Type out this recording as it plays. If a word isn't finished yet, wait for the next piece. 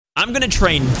I'm gonna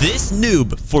train this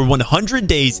noob for 100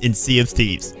 days in Sea of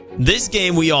Thieves. This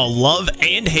game we all love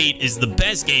and hate is the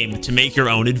best game to make your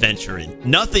own adventure in.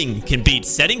 Nothing can beat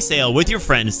setting sail with your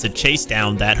friends to chase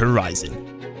down that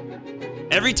horizon.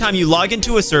 Every time you log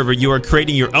into a server, you are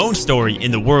creating your own story in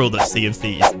the world of Sea of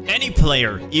Thieves. Any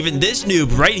player, even this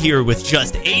noob right here with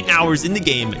just 8 hours in the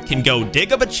game, can go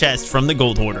dig up a chest from the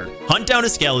gold hoarder, hunt down a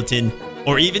skeleton,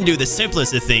 or even do the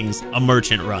simplest of things, a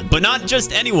merchant run. But not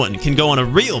just anyone can go on a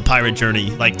real pirate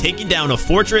journey, like taking down a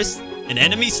fortress, an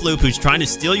enemy sloop who's trying to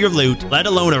steal your loot, let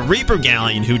alone a Reaper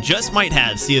galleon who just might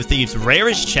have Sea of Thieves'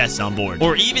 rarest chests on board,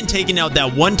 or even taking out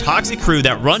that one toxic crew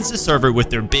that runs the server with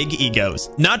their big egos.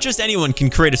 Not just anyone can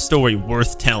create a story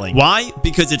worth telling. Why?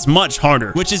 Because it's much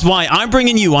harder, which is why I'm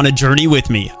bringing you on a journey with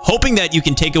me, hoping that you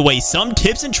can take away some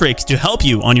tips and tricks to help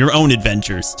you on your own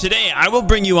adventures. Today, I will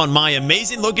bring you on my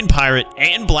amazing looking pirate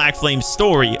and Black Flame's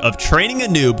story of training a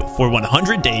noob for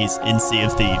 100 days in Sea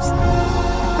of Thieves.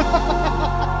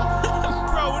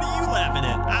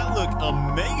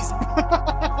 Amazing.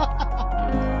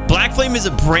 Black Flame is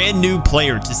a brand new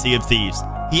player to Sea of Thieves.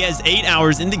 He has 8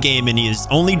 hours in the game and he has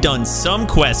only done some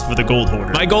quests for the gold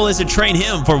hoarder. My goal is to train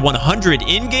him for 100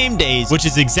 in-game days, which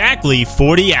is exactly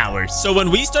 40 hours. So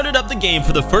when we started up the game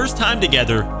for the first time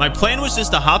together, my plan was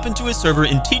just to hop into a server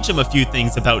and teach him a few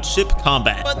things about ship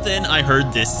combat. But then I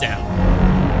heard this sound.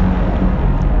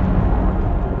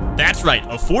 That's right,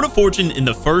 a Fort of Fortune in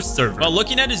the first server. While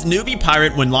looking at his newbie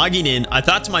pirate when logging in, I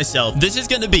thought to myself, this is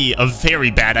going to be a very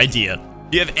bad idea.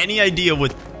 Do you have any idea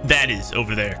what that is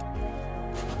over there?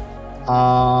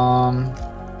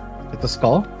 With the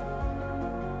skull?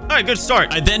 All right, good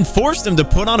start. I then forced him to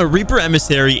put on a Reaper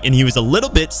emissary, and he was a little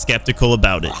bit skeptical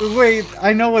about it. Wait,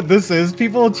 I know what this is.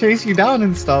 People chase you down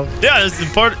and stuff. Yeah, this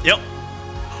is part. Yep.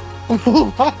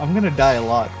 I'm gonna die a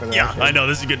lot for that. Yeah, I know.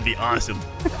 This is gonna be awesome.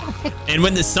 And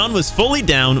when the sun was fully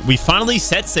down, we finally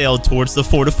set sail towards the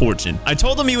Fort of Fortune. I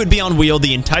told him he would be on wheel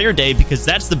the entire day because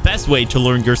that's the best way to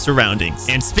learn your surroundings.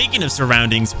 And speaking of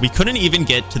surroundings, we couldn't even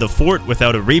get to the fort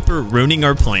without a Reaper ruining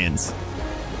our plans.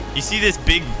 You see this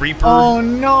big Reaper? Oh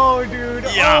no, dude.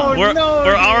 Yeah, oh,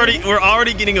 we're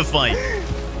already getting a fight.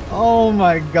 Oh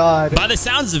my god. By the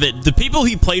sounds of it, the people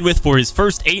he played with for his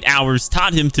first 8 hours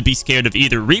taught him to be scared of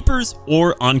either Reapers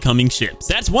or oncoming ships.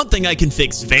 That's one thing I can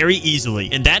fix very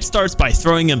easily, and that starts by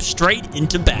throwing him straight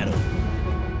into battle.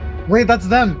 Wait, that's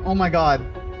them. Oh my god.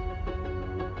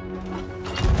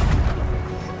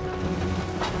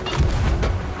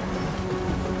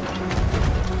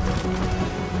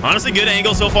 Honestly, good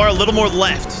angle so far. A little more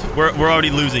left. We're already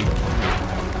losing.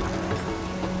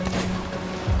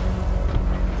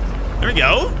 There we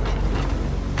go.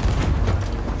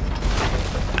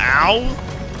 Ow.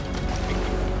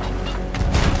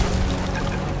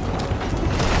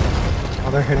 Oh,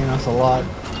 they're hitting us a lot.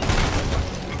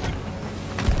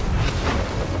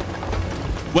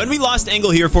 When we lost angle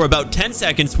here for about 10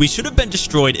 seconds, we should have been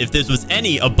destroyed if this was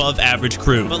any above average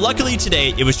crew. But luckily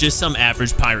today, it was just some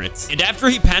average pirates. And after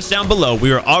he patched down below, we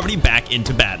were already back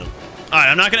into battle. All right,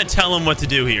 I'm not going to tell him what to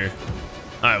do here.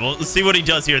 All right, well, let's see what he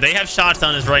does here. They have shots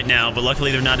on us right now, but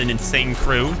luckily they're not an insane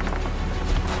crew.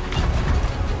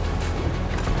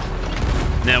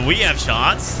 Now we have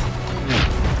shots.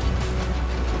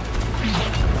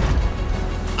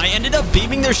 I ended up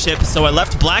beaming their ship, so I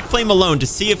left Black Flame alone to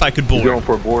see if I could board. You're going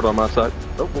for a board on my side.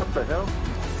 Oh, what the hell?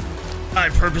 I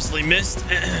purposely missed.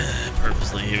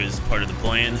 Purposely, it was part of the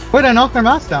plan. Wait, I knocked their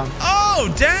mast down.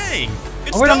 Oh, dang.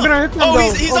 Good Oh, wait, stuff. I'm gonna hit them, Oh,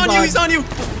 though. he's Oh, on God. you. He's on you.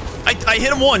 I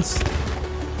hit him once.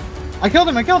 I killed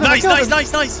him. I killed him. Nice, I killed nice,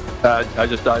 him. nice, nice. I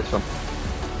just died some.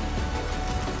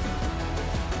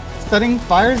 Setting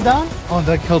fires down? Oh,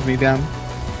 that killed me, damn.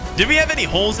 Did we have any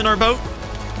holes in our boat?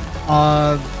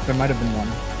 There might have been one.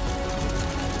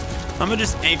 I'm gonna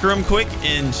just anchor him quick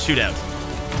and shoot out.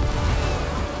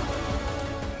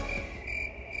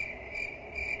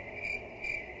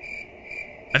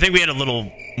 I think we had a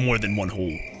little more than one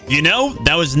hole. You know,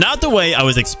 that was not the way I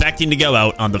was expecting to go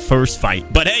out on the first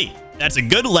fight. But hey, that's a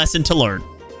good lesson to learn.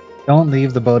 Don't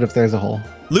leave the boat if there's a hole.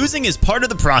 Losing is part of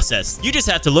the process. You just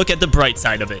have to look at the bright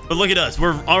side of it. But look at us.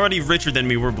 We're already richer than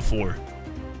we were before.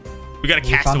 We got a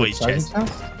castaway's chest.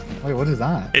 Wait, what is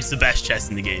that? It's the best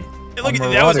chest in the game. Hey, look,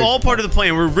 that was all part of the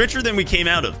plan. We're richer than we came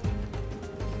out of.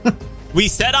 We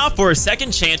set off for a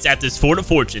second chance at this Fort of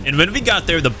Fortune, and when we got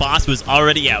there, the boss was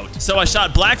already out. So I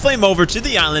shot Black Flame over to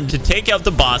the island to take out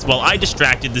the boss while I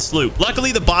distracted the sloop.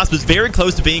 Luckily, the boss was very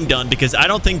close to being done because I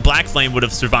don't think Black Flame would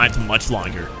have survived much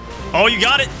longer. Oh, you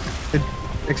got it. It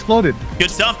exploded. Good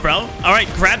stuff, bro. All right,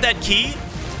 grab that key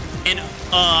and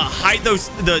hide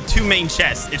the two main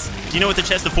chests. Do you know what the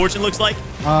chest of fortune looks like?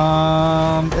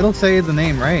 It'll say the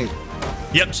name, right?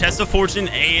 Yep, Chest of Fortune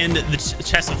and the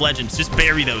Chest of Legends. Just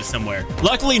bury those somewhere.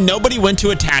 Luckily, nobody went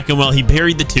to attack him while he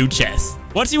buried the 2 chests.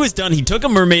 Once he was done, he took a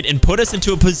mermaid and put us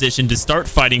into a position to start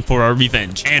fighting for our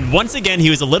revenge. And once again, he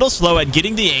was a little slow at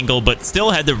getting the angle, but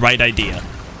still had the right idea.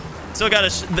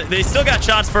 They still got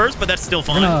shots first, but that's still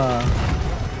fine. All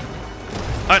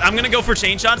right, I'm gonna go for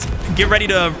chain shots. Get ready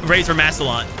to raise our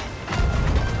Mastodon.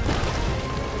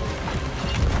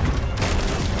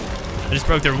 I just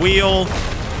broke their wheel.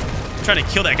 I'm trying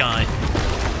to kill that guy.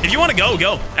 If you want to go,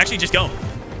 go. Actually, just go.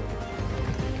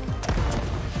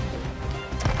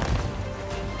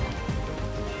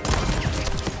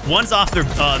 One's off their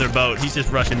boat. He's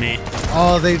just rushing me.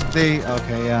 Oh,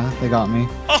 okay, yeah, they got me.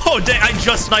 Oh, dang, I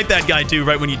just sniped that guy too,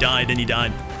 right when he died, and he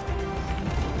died.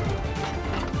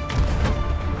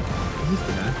 Who's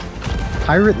the guy?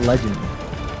 Pirate Legend.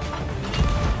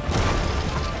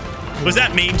 Was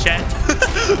that mean, chat?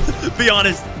 Be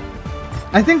honest.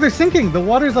 I think they're sinking. The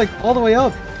water's like all the way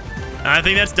up. I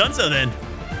think that's done so then.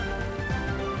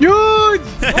 Huge!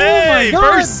 Hey, oh my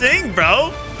God. first sink,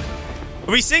 bro.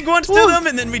 We sink once to them,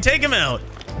 and then we take them out.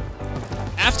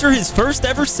 After his first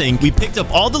ever sink, we picked up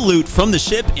all the loot from the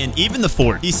ship and even the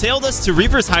fort. He sailed us to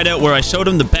Reaper's hideout where I showed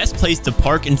him the best place to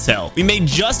park and sell. We made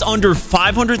just under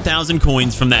 500,000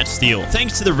 coins from that steal,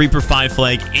 thanks to the Reaper 5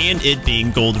 flag and it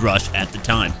being Gold Rush at the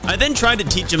time. I then tried to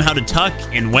teach him how to tuck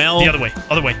and well... The other way,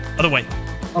 other way, other way.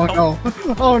 Oh no.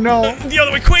 Oh no. The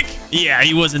other way, quick! Yeah,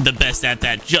 he wasn't the best at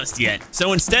that just yet.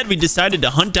 So instead, we decided to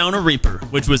hunt down a Reaper,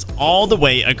 which was all the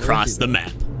way across the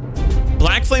map.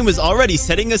 Black Flame was already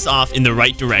setting us off in the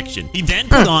right direction. He then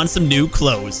put on some new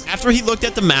clothes. After he looked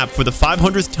at the map for the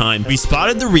 500th time, we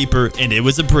spotted the Reaper, and it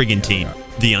was a brigantine.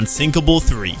 The Unsinkable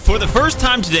 3. For the first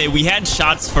time today, we had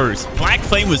shots first. Black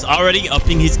Flame was already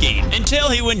upping his game until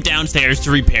he went downstairs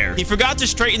to repair. He forgot to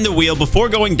straighten the wheel before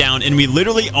going down, and we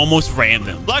literally almost ran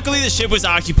them. Luckily, the ship was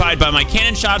occupied by my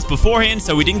cannon shots beforehand,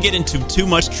 so we didn't get into too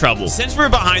much trouble. Since we were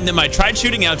behind them, I tried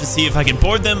shooting out to see if I could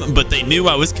board them, but they knew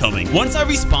I was coming. Once I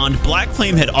respawned, Black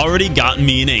Flame had already gotten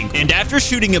me an angle. And after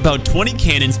shooting about 20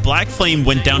 cannons, Black Flame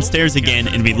went downstairs again,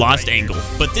 and we lost angle.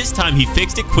 But this time, he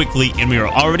fixed it quickly, and we were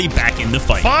already back in the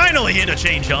fight. Finally hit a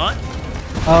chain shot.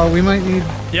 We might need...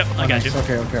 Yep, I got you.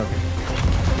 Okay.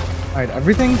 Alright,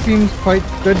 everything seems quite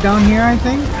good down here, I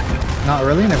think. Not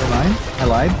really, never mind. I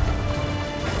lied.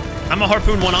 I'm a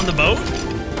harpoon one on the boat.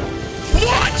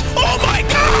 What? Oh my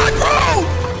god, bro!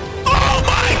 Oh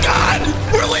my god!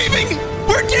 We're leaving!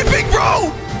 We're dipping,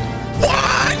 bro!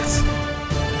 What?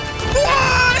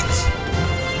 What?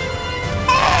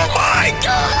 Oh my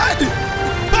god!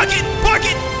 Park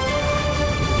it!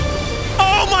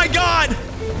 Oh my god!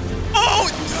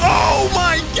 Oh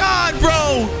my god,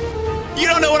 bro! You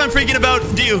don't know what I'm freaking about,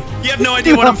 do you? You have no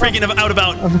idea what I'm freaking out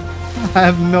about. I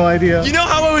have no idea. You know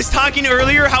how I was talking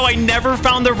earlier, how I never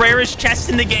found the rarest chest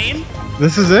in the game?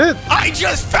 This is it? I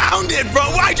just found it, bro!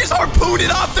 I just harpooned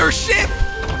it off their ship!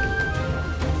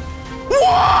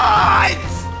 What?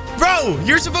 Bro,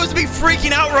 you're supposed to be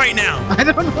freaking out right now. I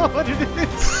don't know what it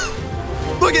is.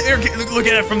 Look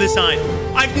at it from this side.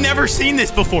 I've never seen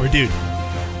this before, dude.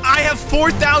 I have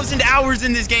 4,000 hours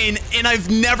in this game, and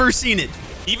I've never seen it.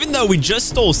 Even though we just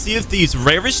stole Sea of Thieves'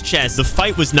 rarest chest, the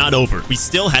fight was not over. We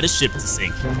still had a ship to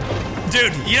sink.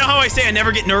 Dude, you know how I say I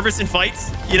never get nervous in fights?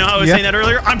 You know how I was saying that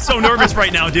earlier? I'm so nervous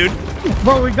right now, dude.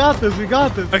 Bro, we got this.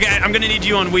 Okay, I'm gonna need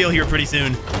you on wheel here pretty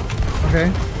soon.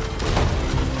 Okay.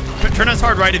 Turn us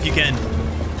hard right if you can.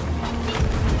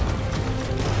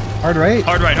 Hard right?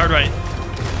 Hard right. Hard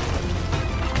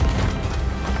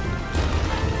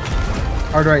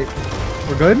right.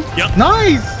 We're good? Yep.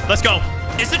 Nice! Let's go.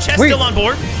 Is the chest still on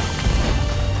board?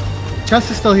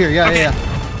 Chest is still here. Yeah, okay. yeah.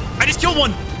 I just killed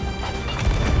one.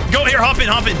 Go here, hop in.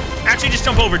 Actually, just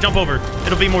jump over.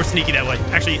 It'll be more sneaky that way.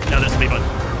 Actually, no, this will be fun.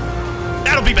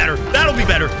 That'll be better.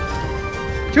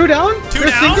 Two down? Two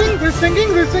down? They're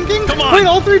sinking. Come on. Wait,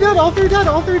 all three dead.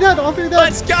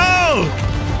 Let's go.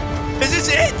 Is this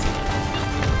it?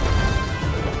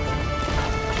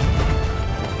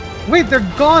 Wait, they're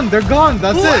gone.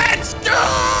 That's it. Let's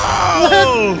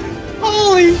go.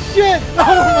 Holy shit. Oh my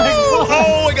god.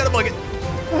 Oh, I got a bucket.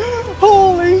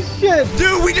 Holy shit.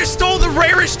 Dude, we just stole the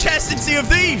rarest chest in Sea of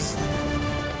Thieves.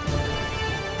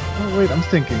 Oh, wait, I'm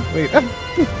sinking. Wait.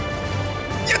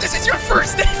 Yeah, this is your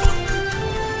first day.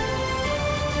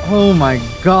 Oh my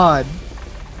god.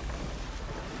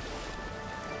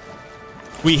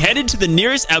 We headed to the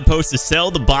nearest outpost to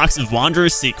sell the box of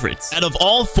Wanderer's Secrets. Out of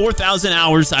all 4,000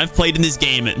 hours I've played in this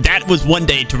game, that was one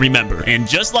day to remember. And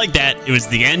just like that, it was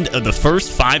the end of the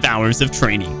first 5 hours of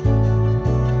training.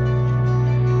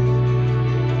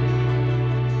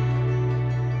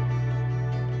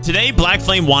 Today, Black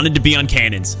Flame wanted to be on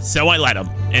cannons, so I let him.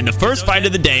 And the first fight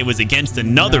of the day was against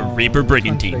another Reaper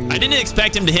Brigantine. I didn't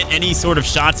expect him to hit any sort of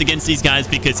shots against these guys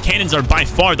because cannons are by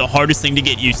far the hardest thing to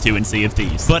get used to in Sea of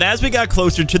Thieves. But as we got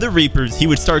closer to the Reapers, he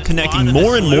would start connecting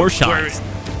more and more shots.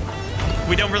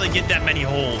 We don't really get that many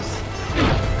holes.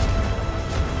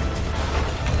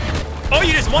 Oh,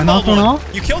 you just one-balled one.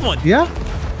 You killed one. Yeah.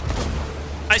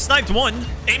 I sniped one.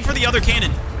 Aim for the other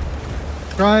cannon.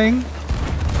 Trying.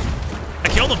 I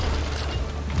killed him.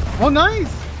 Oh,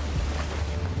 nice.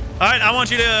 All right, I want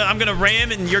you to... I'm going to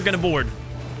ram and you're going to board.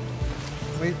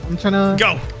 Wait, I'm trying to...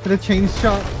 Go. Hit a chain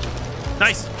shot.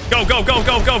 Nice. Go, go, go,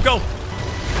 go, go, go.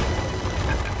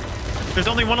 There's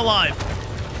only one alive.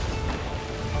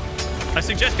 I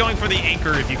suggest going for the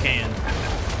anchor if you can.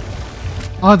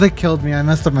 Oh, they killed me. I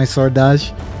messed up my sword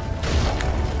dash.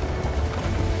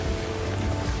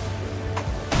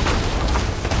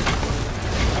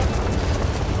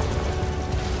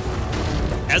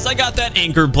 As I got that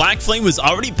anchor, Black Flame was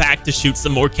already back to shoot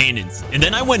some more cannons, and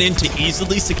then I went in to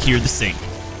easily secure the sink.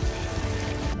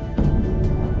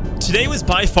 Today was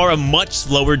by far a much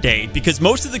slower day because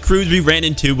most of the crews we ran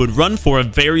into would run for a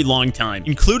very long time,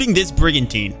 including this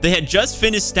Brigantine. They had just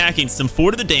finished stacking some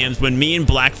Fort of the Dams when me and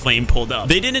Black Flame pulled up.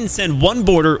 They didn't send one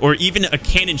boarder or even a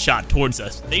cannon shot towards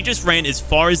us. They just ran as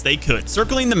far as they could,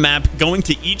 circling the map, going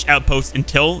to each outpost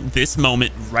until this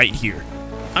moment right here.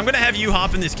 I'm going to have you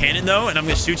hop in this cannon, though, and I'm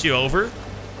going to shoot you over.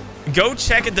 Go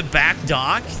check at the back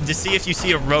dock to see if you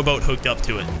see a rowboat hooked up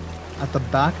to it. At the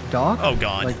back dock? Oh,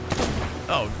 God. Like...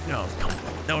 Oh, no.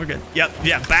 No, we're good. Yep.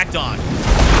 Yeah, back dock.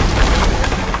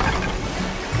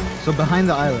 So behind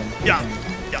the island. Yeah.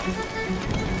 Yeah.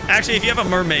 Actually, if you have a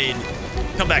mermaid,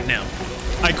 come back now.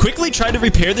 I quickly tried to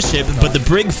repair the ship, but the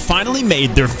brig finally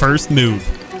made their first move.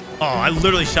 Oh, I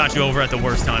literally shot you over at the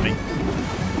worst timing.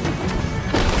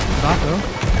 Not though.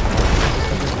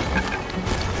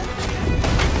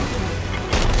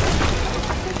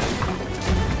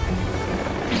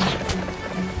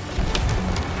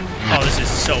 Oh, this is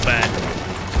so bad.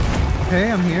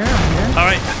 Okay, I'm here. I'm here. All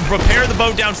right, repair the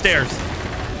boat downstairs.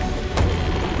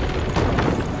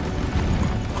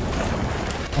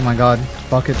 Oh my God!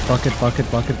 Bucket, bucket, bucket,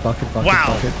 bucket, bucket, bucket, wow.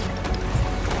 bucket.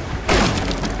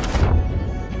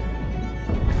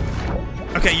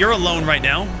 Okay, you're alone right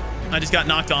now. I just got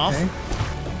knocked off. Okay.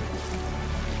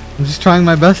 I'm just trying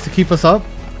my best to keep us up.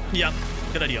 Yeah,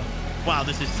 good idea. Wow,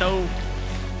 this is so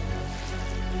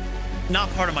not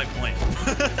part of my plan.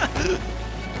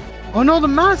 Oh no, the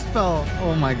mast fell.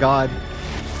 Oh my God.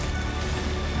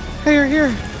 Hey, you're here.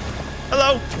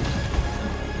 Hello.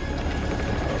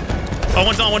 Oh,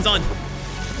 one's on, one's on.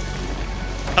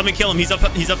 Help me kill him. He's up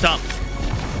top.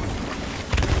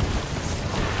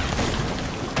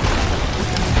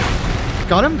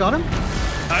 Got him, got him.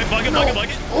 All right, bucket, bucket,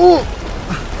 bucket. Oh!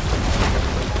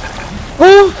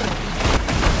 Oh!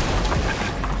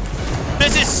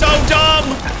 This is so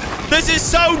dumb! This is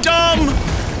so dumb!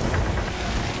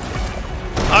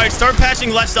 Alright, start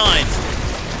patching left sides.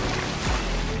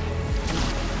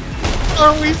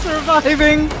 Are we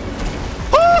surviving?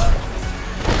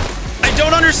 I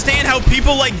don't understand how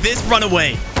people like this run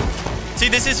away. See,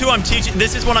 this is who I'm teaching.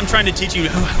 This is what I'm trying to teach you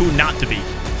who not to be.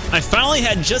 I finally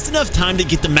had just enough time to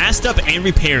get the mast up and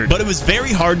repaired, but it was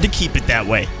very hard to keep it that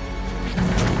way.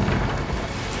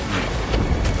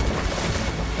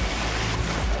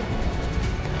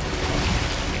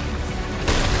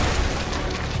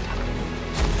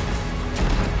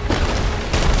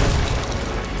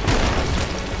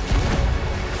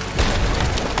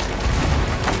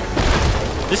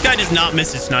 This guy does not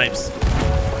miss his snipes.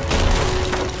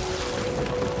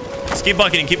 Just keep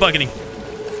bucketing, keep bucketing.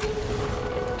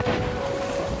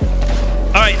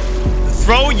 All right,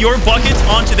 throw your buckets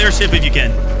onto their ship if you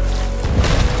can.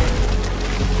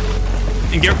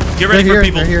 And get ready for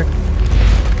people. Right here.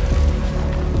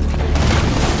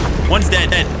 One's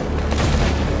dead.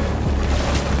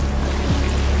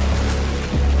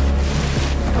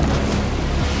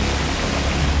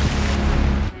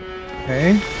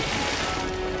 Okay.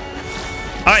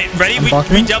 All right, ready?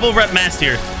 We double rep mast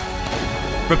here.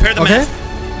 Repair the mast.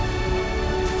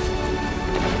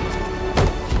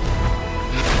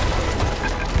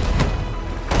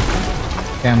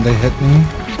 Damn, they hit me.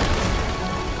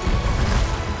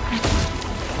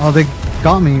 Oh, they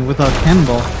got me with a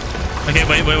cannonball. Okay,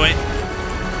 wait.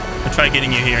 I'll try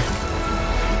getting you here.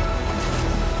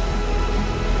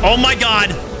 Oh my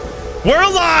God. We're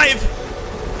alive.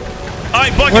 All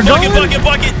right, bucket.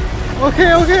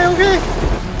 Okay.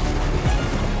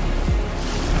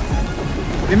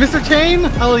 They missed a chain?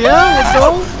 Hell yeah, let's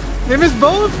go. They missed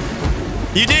both?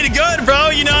 You did good, bro.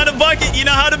 You know how to bucket. You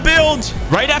know how to build.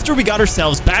 Right after we got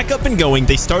ourselves back up and going,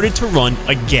 they started to run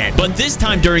again. But this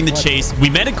time during the chase, we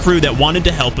met a crew that wanted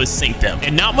to help us sink them.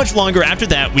 And not much longer after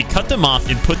that, we cut them off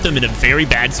and put them in a very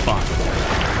bad spot.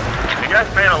 You guys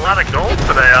made a lot of gold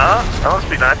today, huh? That must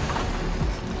be nice.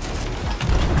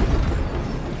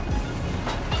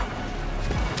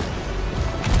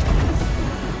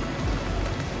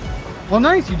 Well,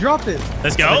 nice. You dropped it.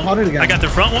 Let's go. I caught it again. I got the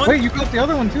front one. Wait, you got the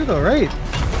other one too, though, right?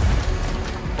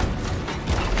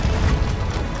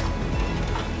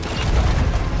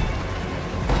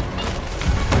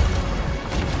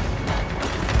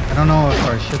 I don't know if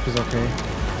our ship is okay.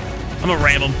 I'm gonna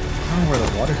ram him. I don't know where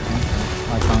the water's coming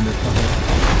from. I found it.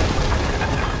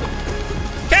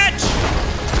 Catch!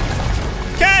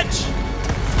 Catch!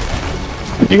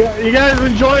 You guys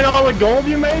enjoying all the gold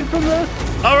you made from this?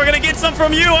 Oh, we're gonna get some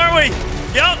from you, aren't we?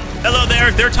 Yep. Hello there.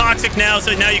 They're toxic now,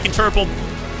 so now you can chirple.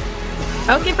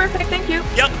 Okay, perfect. Thank you.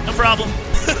 Yep, no problem.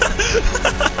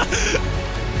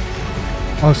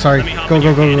 Oh, sorry. Let me hop Go, in go,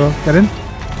 your go, cannon. go. Get in.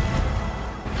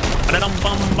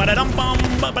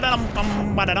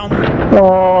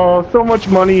 Oh, so much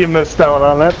money you missed out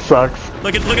on. That sucks.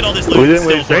 Look at all this loot. We didn't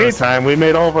still waste for any us. time. We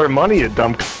made all of our money, you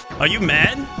dumb. Are you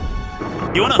mad?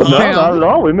 You wanna No, hug? not at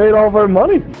all. We made all of our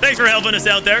money. Thanks for helping us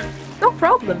out there. No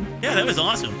problem. Yeah, that was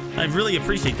awesome. I really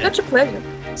appreciate that. Such a pleasure.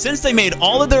 Since they made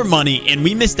all of their money and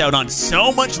we missed out on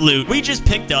so much loot, we just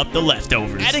picked up the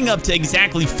leftovers, adding up to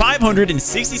exactly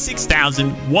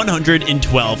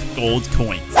 566,112 gold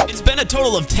coins. It's been a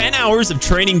total of 10 hours of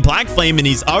training Black Flame, and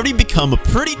he's already become a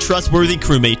pretty trustworthy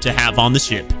crewmate to have on the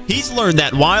ship. He's learned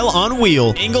that while on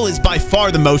wheel, angle is by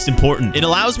far the most important. It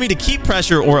allows me to keep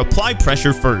pressure or apply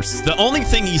pressure first. The only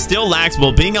thing he still lacks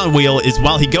while being on wheel is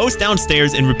while he goes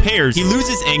downstairs and repairs, he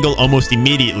loses angle almost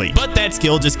immediately. But that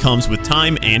skill just comes with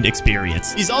time and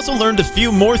experience. He's also learned a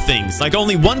few more things, like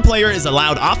only one player is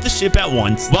allowed off the ship at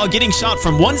once. While getting shot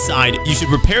from one side, you should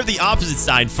repair the opposite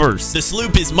side first. The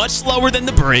sloop is much slower than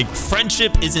the brig.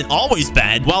 Friendship isn't always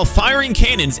bad. While firing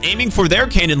cannons, aiming for their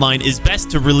cannon line is best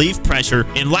to relieve pressure.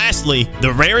 And lastly,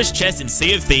 the rarest chest in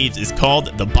Sea of Thieves is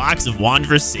called the Box of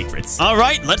Wanderous Secrets.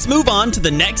 Alright, let's move on to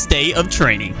the next day of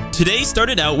training. Today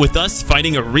started out with us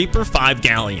fighting a Reaper 5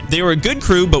 galleon. They were a good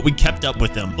crew, but we kept up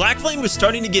with them. Black Flame was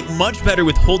starting to get much better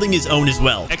with holding his own as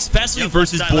well, especially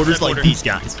versus boarders like these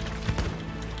guys.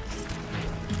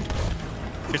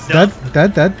 Dead. All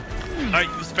right,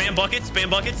 spam buckets, spam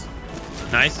buckets.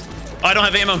 Nice. Oh, I don't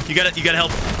have ammo. You gotta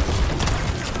help.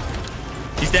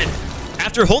 He's dead.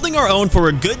 After holding our own for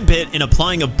a good bit and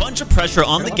applying a bunch of pressure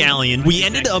on the galleon, we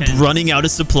ended up running out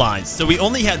of supplies, so we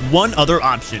only had one other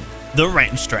option, the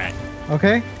ram strat.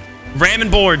 Okay. Ram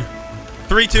and board.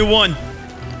 3, 2, 1.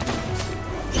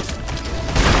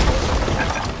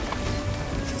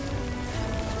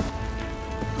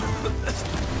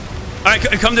 All right,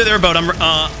 come to their boat.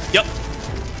 Yep.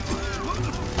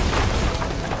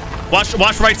 Watch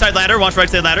right side ladder. Watch right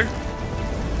side ladder.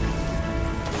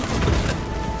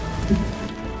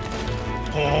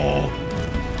 Oh.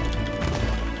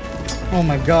 Oh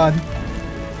my god.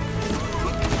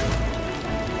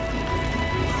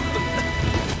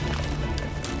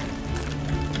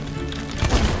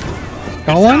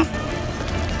 Got one?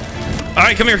 All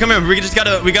right, come here.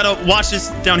 We gotta watch this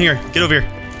down here. Get over here.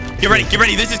 Get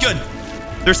ready. This is good.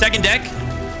 Their second deck.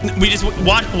 We just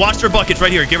watch their buckets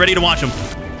right here. Get ready to watch them.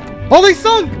 Oh, they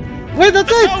sunk! Wait, that's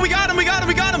it! Oh, we got him.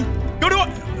 Go to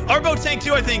our boat sank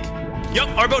too, I think.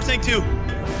 Yep, our boat sank too.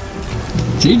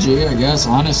 GG, I guess,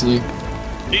 honestly.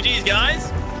 GG's,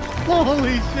 guys.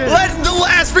 Holy shit. Let's the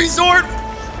last resort.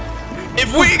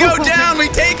 If we go down, we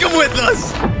take them with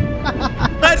us.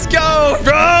 Let's go,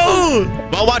 bro.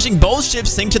 While watching both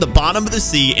ships sink to the bottom of the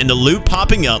sea and the loot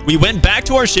popping up, we went back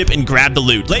to our ship and grabbed the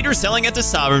loot, later selling it to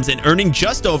sovereigns and earning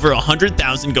just over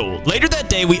 100,000 gold. Later that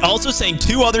day, we also sank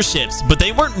 2 other ships, but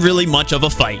they weren't really much of a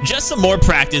fight, just some more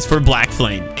practice for Black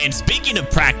Flame. And speaking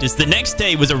of practice, the next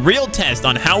day was a real test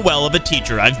on how well of a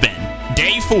teacher I've been.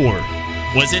 Day 4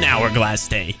 was an hourglass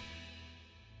day.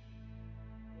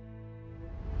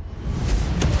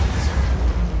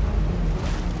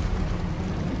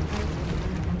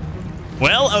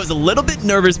 Well, I was a little bit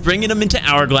nervous bringing him into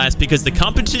Hourglass because the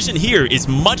competition here is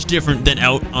much different than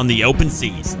out on the open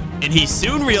seas. And he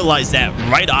soon realized that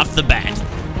right off the bat.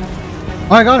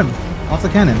 Oh, I got him. Off the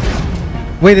cannon.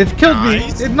 Wait, it killed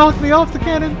Nice. me. It knocked me off the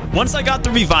cannon. Once I got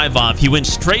the revive off, he went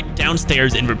straight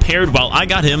downstairs and repaired while I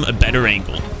got him a better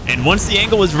angle. And once the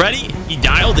angle was ready, he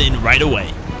dialed in right away.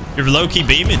 You're low-key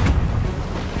beaming.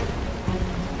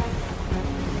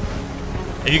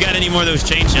 Have you got any more of those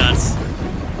chain shots?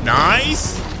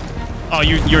 Nice. Oh,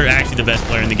 you're actually the best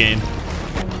player in the game.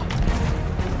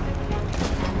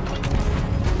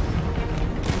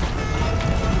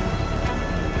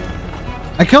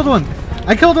 I killed one.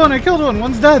 I killed one. I killed one.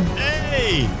 One's dead.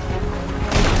 Hey!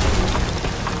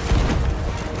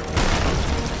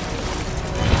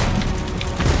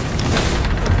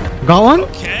 Got one?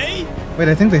 Okay. Wait,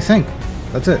 I think they sank.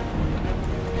 That's it.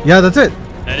 Yeah, that's it.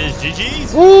 That is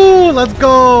GG's. Ooh, let's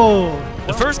go.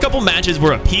 The first couple matches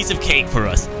were a piece of cake for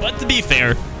us, but to be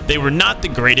fair, they were not the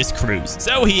greatest crews.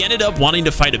 So he ended up wanting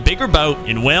to fight a bigger boat,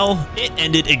 and well, it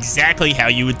ended exactly how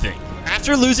you would think.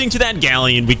 After losing to that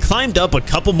galleon, we climbed up a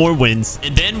couple more wins,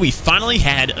 and then we finally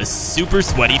had a super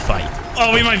sweaty fight.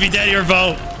 Oh, we might be dead here,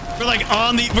 Bo. We're like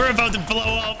we're about to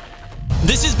blow up.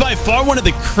 This is by far one of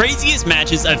the craziest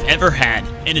matches I've ever had,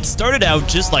 and it started out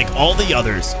just like all the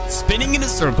others, spinning in a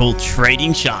circle,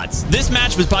 trading shots. This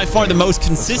match was by far the most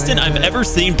consistent I've ever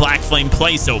seen Black Flame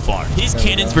play so far. His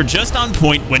cannons were just on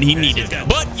point when he needed them,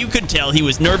 but you could tell he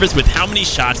was nervous with how many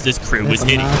shots this crew was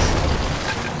hitting.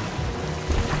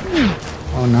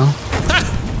 Oh no.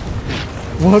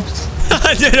 Whoops.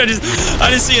 Dude, I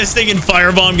just see a stinging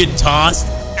firebomb get tossed.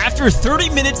 After 30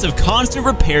 minutes of constant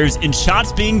repairs and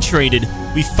shots being traded,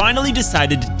 we finally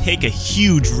decided to take a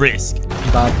huge risk.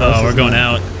 Oh, we're going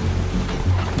out.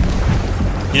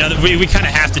 You know, we kind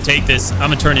of have to take this. I'm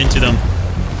going to turn into them.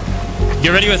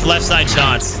 Get ready with left side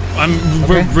shots.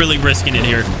 We're really risking it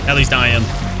here. At least I am.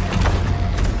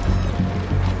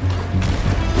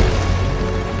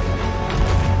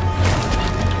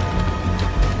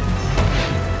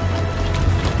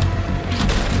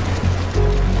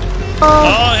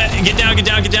 Oh, get down, get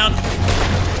down, get down.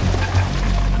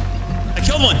 I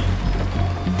killed one.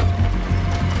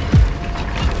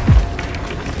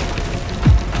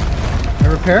 I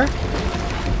repair?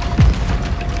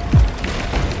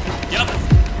 Yep.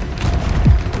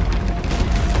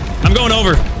 I'm going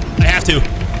over. I have to.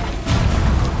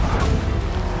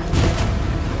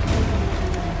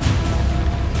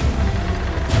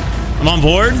 I'm on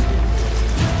board.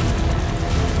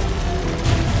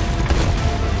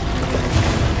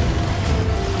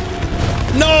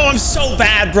 No, I'm so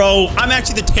bad, bro. I'm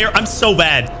actually I'm so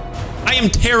bad. I am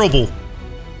terrible.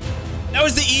 That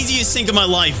was the easiest sink of my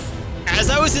life. As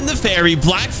I was in the ferry,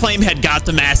 Black Flame had got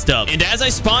the mast up, and as I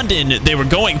spawned in, they were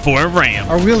going for a ram.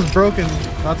 Our wheel's broken.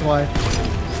 That's why.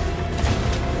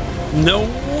 No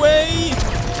way.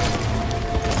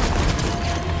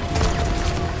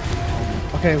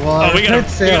 Okay, well, Oh, we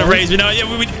gotta raise. We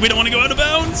don't want to go out of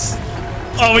bounds.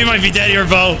 Oh, we might be dead here,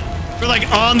 Bo. We're like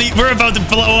we're about to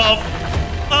blow up.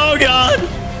 Oh God.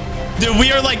 Dude, we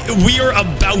are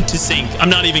about to sink. I'm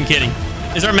not even kidding.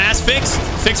 Is our mast fixed?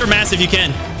 Fix our mast if you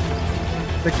can.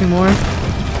 60 more.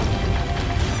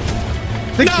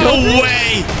 No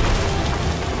way.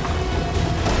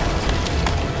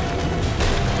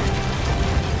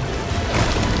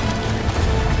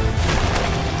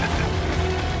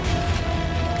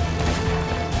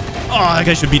 Oh, that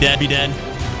guy should be dead.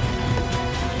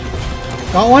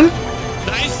 Got one?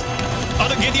 Nice.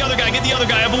 Get the other guy. Get the other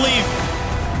guy. I believe.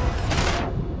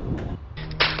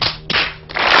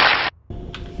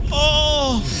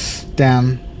 Oh.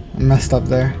 Damn. I messed up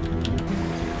there.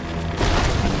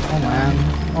 Oh man.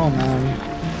 Oh man.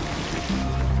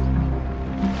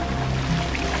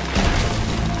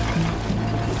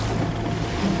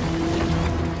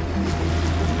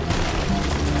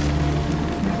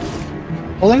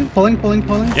 Pulling.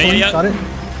 Yeah. Got it.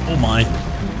 Oh my.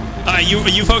 All right,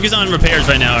 you focus on repairs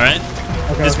right now, all right?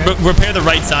 Okay. Just repair the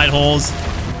right side holes.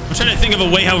 I'm trying to think of a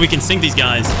way how we can sink these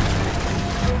guys.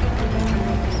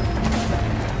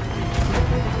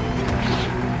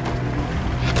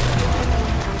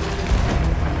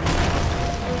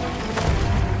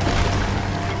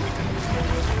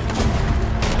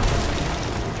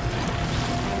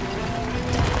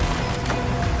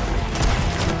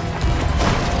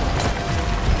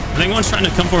 Anyone's trying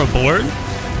to come for a board?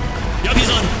 Yup, he's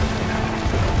on.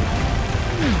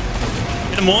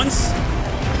 Hit him once.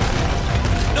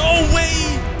 No way.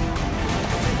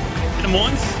 Hit him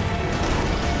once.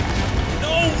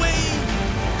 No way.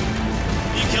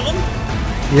 Did you kill him?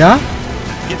 Yeah?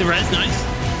 Get the res, nice.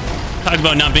 Talk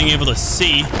about not being able to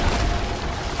see.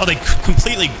 Oh, they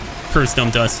completely curse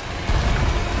dumped us.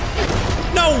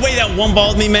 No way that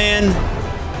one-balled me, man.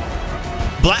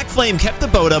 Black Flame kept the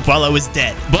boat up while I was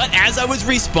dead, but as I was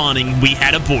respawning, we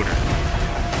had a border.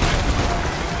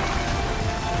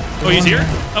 Oh, he's here?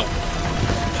 Oh.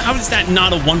 How is that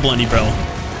not a one blundy, bro?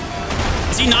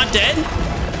 Is he not dead?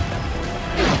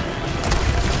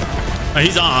 Oh,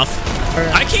 he's off.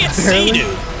 I can't see, dude.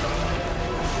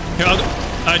 Here, I'll go.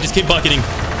 Just keep bucketing.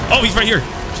 Oh, he's right here.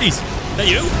 Jeez. Is that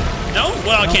you? No?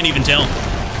 Well, I can't even tell.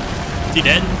 Is he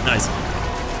dead? Nice.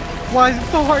 Why is it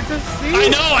so hard to see? I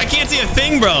know. I can't see a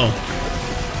thing, bro.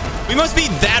 We must be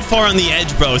that far on the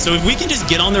edge, bro. So if we can just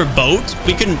get on their boat,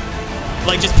 we can,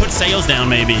 like, just put sails down,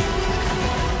 maybe.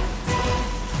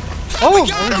 Oh, we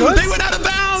got them. good? They went out of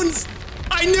bounds.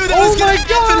 I knew that was going to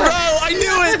happen, bro. I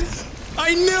knew it.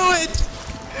 I knew it.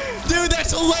 Dude,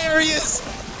 that's hilarious.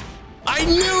 I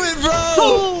knew it, bro.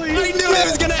 Holy I knew it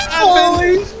was going to happen.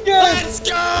 Holy shit. Let's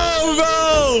go,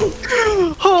 bro.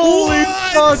 Holy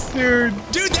What? fuck, dude.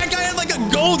 Dude, that guy had like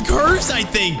a gold curse, I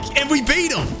think, and we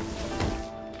beat him.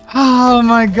 Oh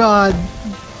my god.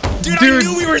 Dude, I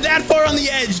knew we were that far on the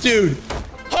edge, dude.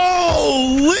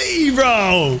 Holy,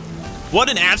 bro. What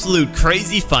an absolute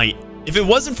crazy fight. If it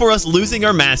wasn't for us losing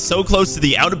our mask so close to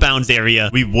the out-of-bounds area,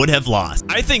 we would have lost.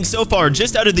 I think so far,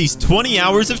 just out of these 20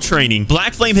 hours of training,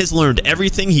 Black Flame has learned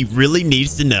everything he really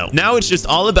needs to know. Now it's just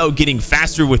all about getting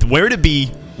faster with where to be,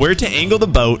 where to angle the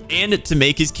boat, and to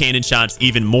make his cannon shots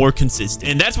even more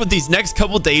consistent. And that's what these next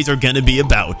couple days are going to be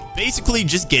about. Basically,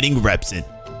 just getting reps in.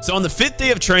 So on the 5th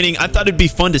day of training, I thought it'd be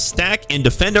fun to stack and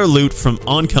defend our loot from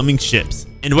oncoming ships.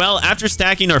 And well, after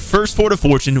stacking our first Fort of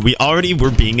Fortune, we already were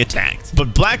being attacked.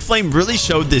 But Black Flame really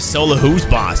showed this solo who's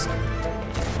boss.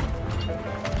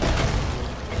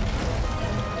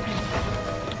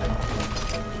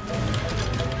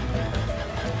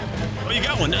 Oh, you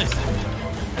got one, nice.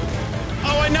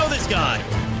 Oh, I know this guy.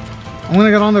 I'm gonna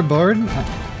get on their board.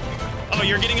 Oh,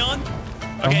 you're getting on?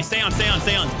 Okay, stay on, stay on,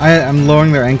 stay on. I'm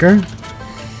lowering their anchor.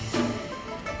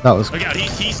 That was Look out,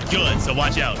 he's good, so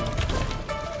watch out.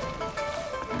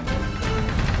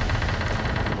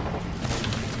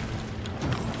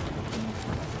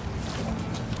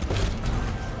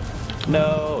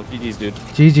 No, GG's, dude.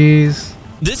 GG's.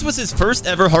 This was his first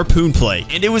ever harpoon play,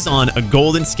 and it was on a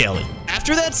golden skelly.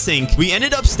 After that sink, we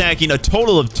ended up stacking a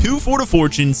total of 2 Fort of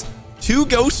Fortunes, 2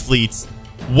 ghost fleets,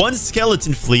 1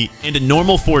 skeleton fleet, and a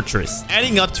normal fortress,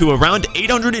 adding up to around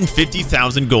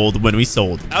 850,000 gold when we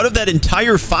sold. Out of that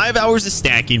entire 5 hours of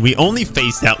stacking, we only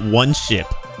faced that 1 ship.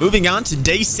 Moving on to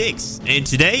day 6, and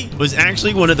today was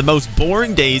actually one of the most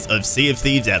boring days of Sea of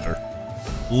Thieves ever.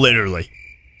 Literally.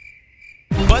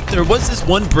 But there was this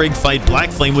one brig fight Black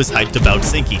Flame was hyped about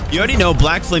sinking. You already know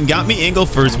Black Flame got me angle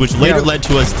first, which later led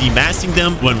to us demassing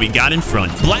them when we got in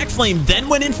front. Black Flame then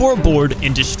went in for a board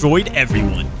and destroyed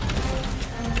everyone.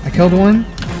 I killed one.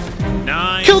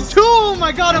 Nice. Killed 2! Oh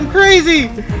my god, I'm crazy!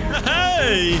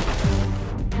 Hey!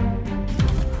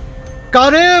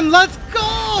 Got him! Let's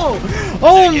go!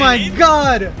 Oh my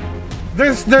god!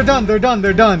 They're done, they're done,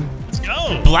 they're done. Let's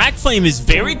go. Black Flame is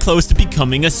very close to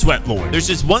becoming a sweat lord. There's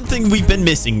just one thing we've been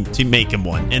missing to make him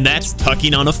one, and that's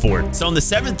tucking on a fort. So on the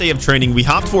 7th day of training, we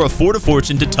hopped for a Fort of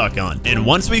Fortune to tuck on. And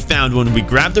once we found one, we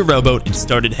grabbed a rowboat and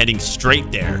started heading straight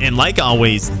there. And like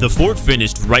always, the fort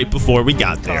finished right before we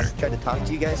got there. Tried to talk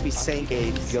to you guys. We sank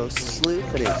a ghost sloop,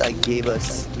 and it like gave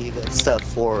us stuff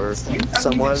for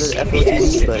somewhat of the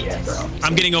FOTs, but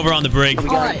I'm getting over on the brig. we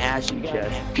got an ashy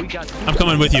chest. I'm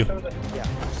coming with you.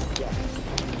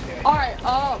 Alright,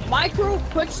 my crew,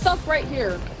 quick stuff right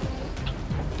here.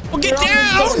 Well, get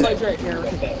down! Right here.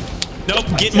 Nope,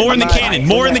 get more in the cannon,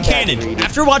 more in the cannon.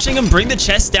 After watching him bring the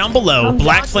chest down below,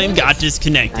 Black Flame got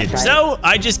disconnected. So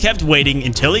I just kept waiting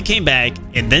until he came back,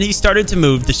 and then he started to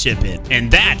move the ship in. And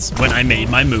that's when I made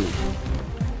my move.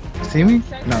 See me?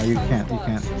 No, you can't, you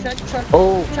can't.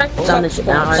 Oh, it's on the ship,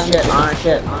 on our ship, on our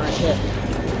ship, on our ship.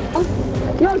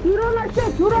 Yo, dude on our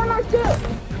ship, dude on our ship!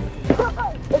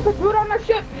 There's a dude on our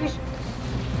ship!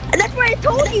 And that's what I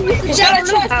told you. He's got a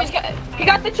chest, he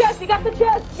got the chest, he got the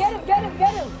chest! Get him, get him,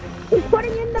 get him! He's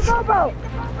putting in the rowboat.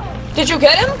 Did you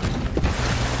get him?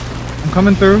 I'm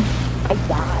coming through. I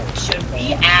died. Should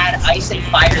we add ice and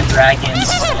fire dragons?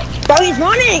 Bro, he's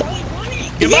running.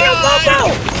 He's in a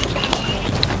rowboat.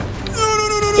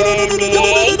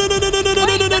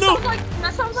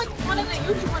 That sounds like one of the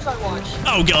YouTubers I watch.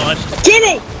 Oh god. Get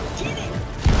it.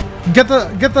 Get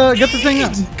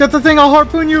the thing, I'll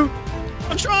harpoon you.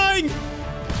 I'm trying. Go!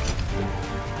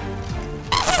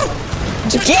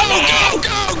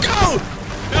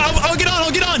 I'll get on,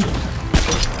 I'll get on.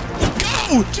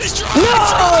 Go! Just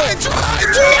try!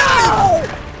 No!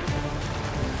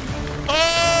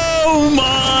 Oh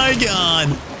my god!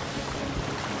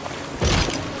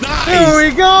 Nice! There we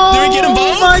go! Did we get them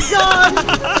both? Oh my god!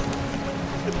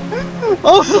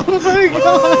 Oh my god!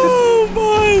 Oh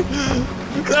my!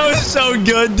 That was so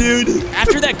good, dude.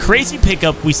 After that crazy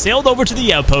pickup, we sailed over to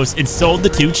the outpost and sold the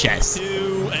 2 chests.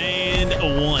 2 and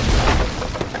 1.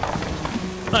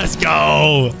 Let's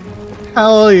go.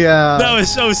 Hell yeah. That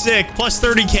was so sick. Plus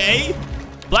 30k?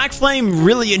 Black Flame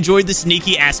really enjoyed the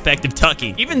sneaky aspect of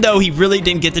tucking, even though he really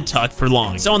didn't get to tuck for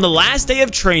long. So on the last day of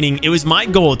training, it was my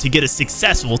goal to get a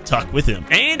successful tuck with him.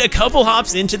 And a couple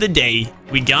hops into the day,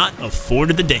 we got a Fort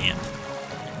of the Damned.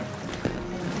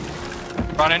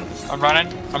 I'm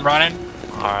running.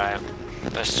 Alright.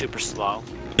 That's super slow.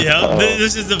 Yeah,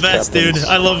 this is the best, dude.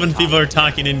 I love when people are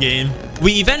talking in game.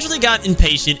 We eventually got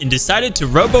impatient and decided to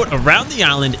rowboat around the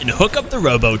island and hook up the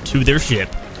rowboat to their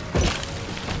ship.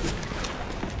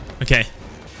 Okay.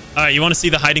 All right, you want to see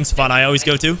the hiding spot I always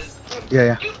go to?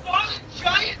 Yeah.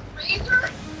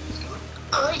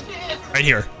 Right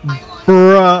here.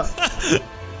 Bruh.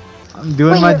 I'm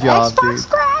doing my job, dude.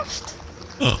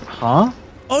 Huh?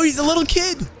 Oh, he's a little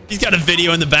kid. He's got a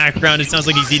video in the background. It sounds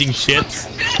like he's eating chips.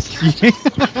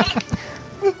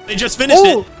 They just finished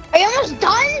it. Are you almost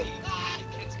done?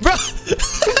 Bro.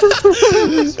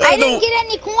 I didn't get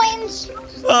any coins.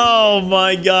 Oh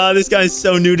my god, this guy's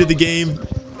so new to the game.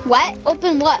 What?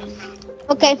 Open what?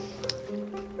 Okay.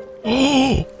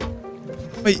 Wait.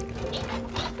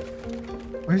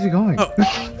 Where's he going? Oh.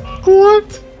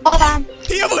 What? Hold on.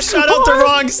 He almost shot out the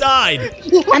wrong side.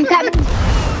 I'm coming.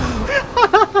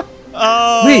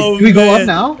 Oh, wait, do we go up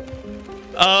now?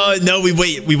 No, we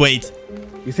wait.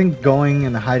 You think going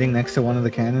and hiding next to one of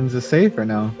the cannons is safe or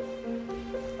no?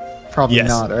 Probably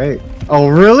not, right? Oh,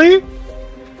 really?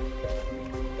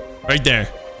 Right there.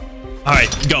 All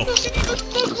right, go.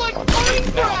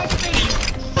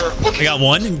 I got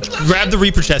one. Grab the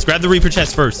Reaper chest. Grab the Reaper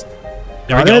chest first.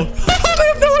 There we go. I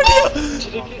have no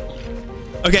idea.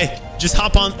 Okay, just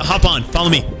hop on. Follow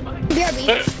me.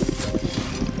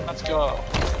 Let's go.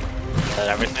 Got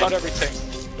everything.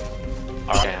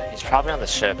 Okay, he's probably on the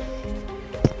ship.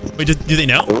 Wait, do they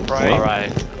know? Right. All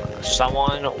right.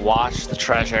 Someone watch the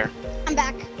treasure. I'm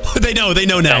back. They know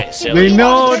now. Okay, so they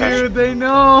know, dude. They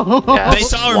know. Yeah, they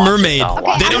saw our mermaid.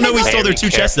 Okay, they don't know we stole their 2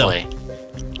 chests though.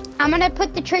 I'm gonna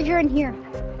put the treasure in here.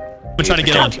 We're trying to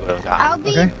get on.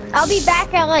 I'll be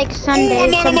back at like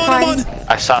Sunday. I'm on.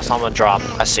 I saw someone drop.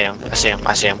 I see him.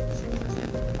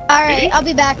 All right, I'll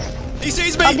be back. He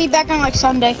sees me. I'll be back on like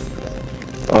Sunday.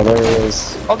 Oh, there he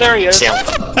is. Oh, there he is. Help!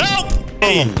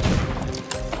 Hey.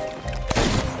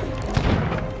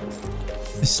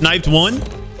 Sniped one.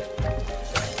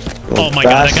 Oh my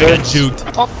god, that guy got juked.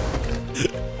 Oh.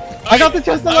 I got the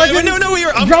chest of legend. No,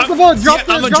 drop the boat.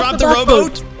 I'm gonna drop the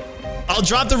rowboat. I'll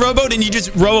drop the rowboat and you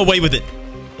just row away with it.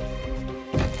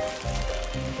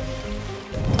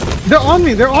 They're on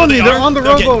me. They're on the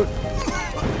rowboat.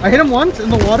 I hit him once in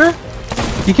the water.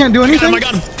 He can't do anything. I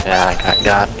got him. Yeah, I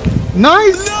got.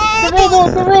 Nice. No!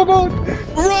 The rowboat.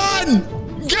 Run!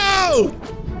 Go!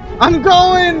 I'm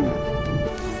going.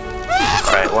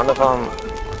 Alright, one of them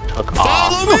took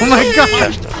off. Oh my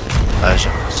god.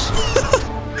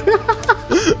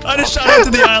 I just shot out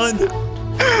to the island.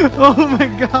 Oh my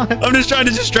god. I'm just trying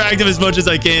to distract him as much as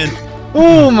I can.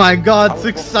 Oh my god,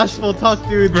 successful tuck,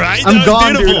 dude. Right? I'm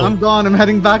gone, beautiful. dude. I'm gone. I'm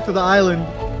heading back to the island.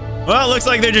 Well, it looks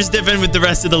like they're just dipping with the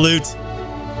rest of the loot.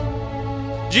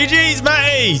 GG's, my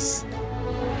ace.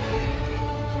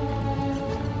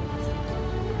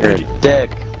 You're a dick.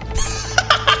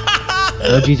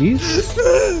 No GG's?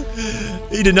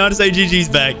 He did not say GG's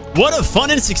back. What a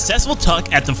fun and successful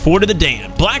tuck at the Fort of the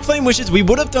Damned. Black Flame wishes we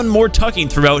would have done more tucking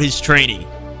throughout his training.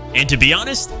 And to be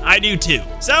honest, I do too.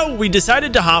 So we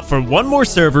decided to hop for one more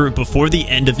server before the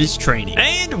end of his training.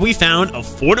 And we found a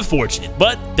Fort of Fortune.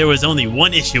 But there was only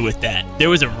one issue with that. There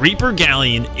was a Reaper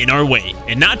Galleon in our way.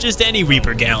 And not just any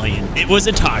Reaper Galleon. It was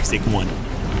a toxic one.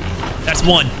 That's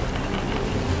one.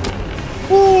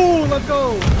 Ooh, let's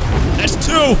go. That's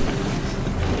 2.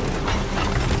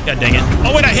 God dang it.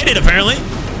 Oh, wait, I hit it, apparently.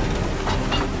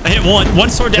 I hit one. One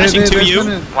sword dashing to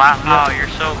you. Wow, you're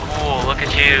so cool. Look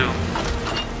at you.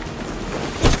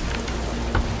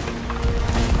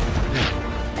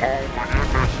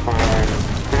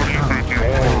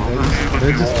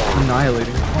 They're just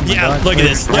annihilating. Oh yeah, God. Look at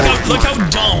this. Look how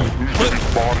dumb.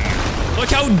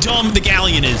 Look how dumb the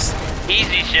galleon is.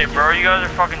 Easy shit, bro. You guys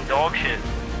are fucking dog shit.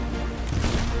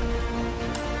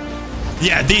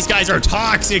 Yeah, these guys are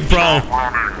toxic, bro.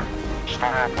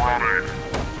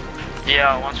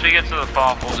 Yeah, once we get to the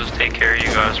FOF, we'll just take care of you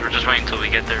guys. We're just waiting until we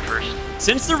get there first.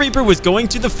 Since the Reaper was going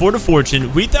to the Fort of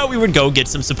Fortune, we thought we would go get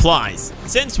some supplies,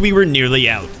 since we were nearly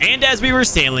out. And as we were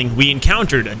sailing, we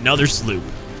encountered another sloop.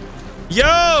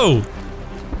 Yo!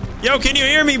 Yo, can you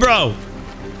hear me, bro?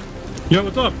 Yo,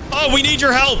 what's up? Oh, we need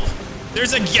your help.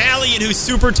 There's a galleon who's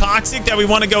super toxic that we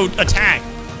want to go attack,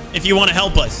 if you want to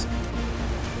help us.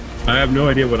 I have no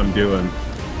idea what I'm doing.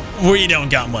 We don't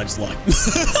got much luck.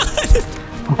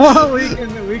 Well, we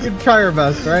can try our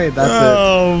best, right? That's it.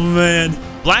 Oh, man.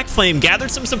 Black Flame gathered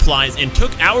some supplies and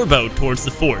took our boat towards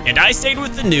the fort, and I stayed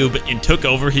with the noob and took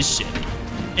over his ship.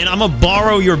 And I'm gonna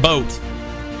borrow your boat.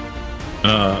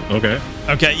 Okay.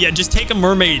 Okay, yeah, just take a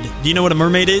mermaid. Do you know what a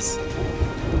mermaid is?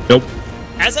 Nope.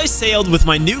 As I sailed with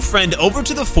my new friend over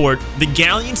to the fort, the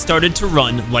galleon started to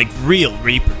run like real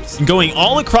reapers, going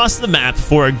all across the map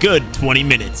for a good 20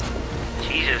 minutes.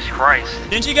 Jesus Christ.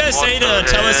 Didn't you guys say to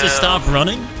tell us to stop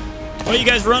running? Why are you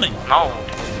guys running? No,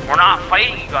 we're not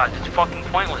fighting you guys. It's fucking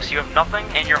pointless. You have nothing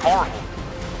and you're horrible.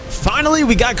 Finally,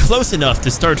 we got close enough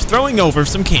to start throwing over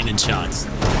some cannon shots.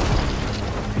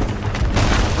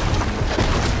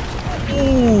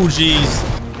 Oh, jeez.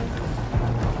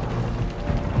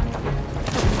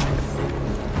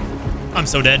 I'm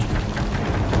so dead.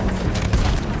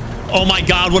 Oh my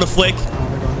god, what a flick.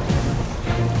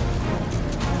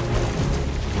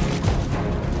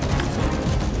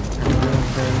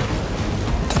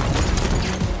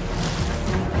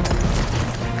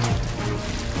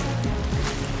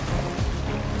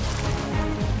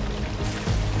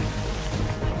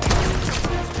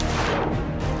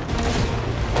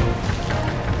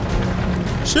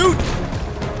 Shoot!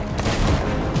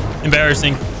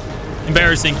 Embarrassing.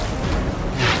 Embarrassing.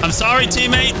 I'm sorry,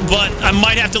 teammate, but I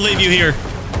might have to leave you here.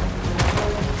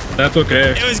 That's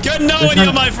okay. It was good knowing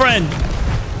you, my friend.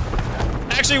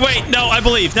 Actually, wait. No, I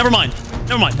believe. Never mind.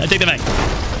 Never mind. I take that back.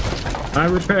 I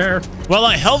repair. While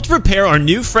I helped repair our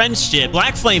new friend's ship,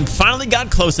 Black Flame finally got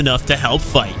close enough to help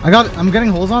fight. I'm getting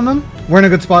holes on them. We're in a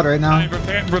good spot right now.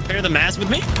 Repair the mast with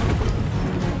me?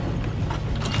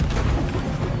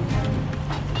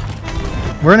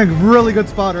 We're in a really good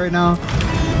spot right now.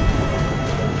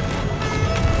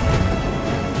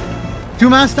 Two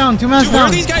masts down, two masts down. Where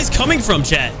are these guys coming from,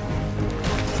 chat?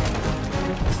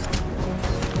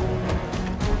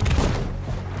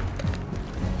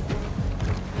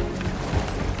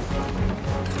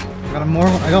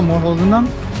 I got more holes in them.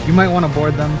 You might want to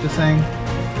board them, just saying.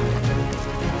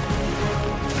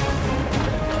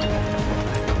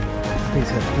 Please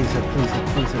hit, please hit, please hit,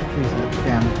 please hit, please hit.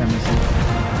 Damn, I'm missing.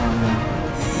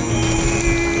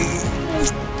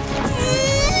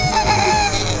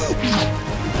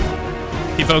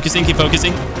 Keep focusing, keep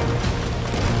focusing.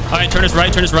 All right, turn us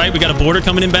right. We got a border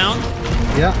coming inbound.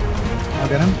 Yeah, I'll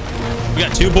get him. We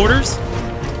got two borders.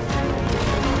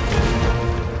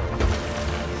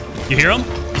 You hear him?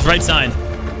 He's right side.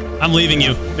 I'm leaving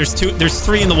you. There's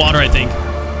three in the water, I think.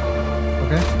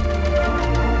 Okay.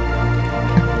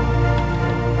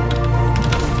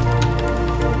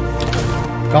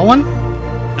 Got one?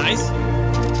 Nice.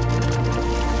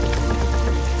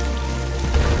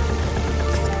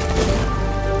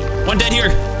 One dead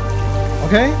here.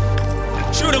 Okay.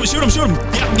 Shoot him, shoot him, shoot him.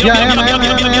 Get him.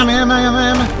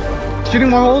 Shooting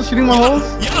more holes, shooting more holes.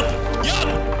 Yup.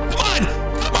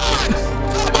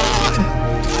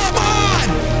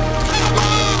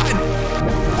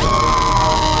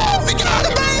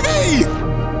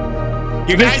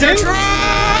 You guys are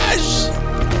trash!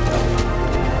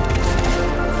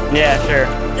 Yeah, sure.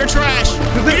 You're trash!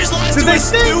 You just lost to a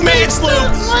 2-man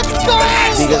sloop! Let's go!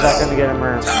 Sigy's not gonna get him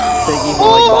around. Sigy,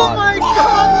 oh my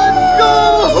god, let's go!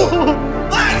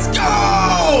 Let's go!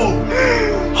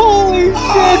 Holy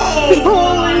shit!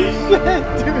 Holy shit,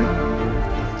 dude!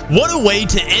 What a way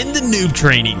to end the noob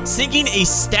training, sinking a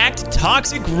stacked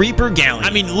Toxic Reaper galleon. I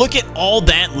mean, look at all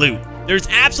that loot. There's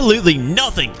absolutely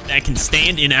nothing that can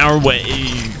stand in our way.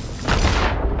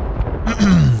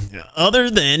 Other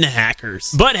than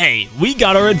hackers. But hey, we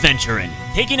got our adventure in.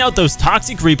 Taking out those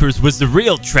Toxic Reapers was the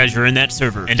real treasure in that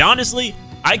server. And honestly,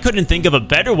 I couldn't think of a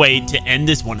better way to end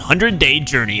this 100-day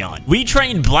journey on. We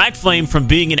trained Black Flame from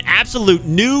being an absolute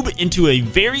noob into a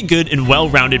very good and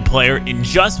well-rounded player in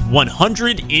just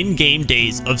 100 in-game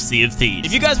days of Sea of Thieves.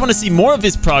 If you guys want to see more of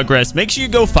his progress, make sure you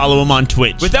go follow him on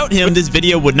Twitch. Without him, this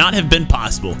video would not have been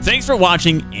possible. Thanks for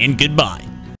watching, and goodbye.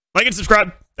 Like and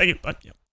subscribe. Thank you. Bye.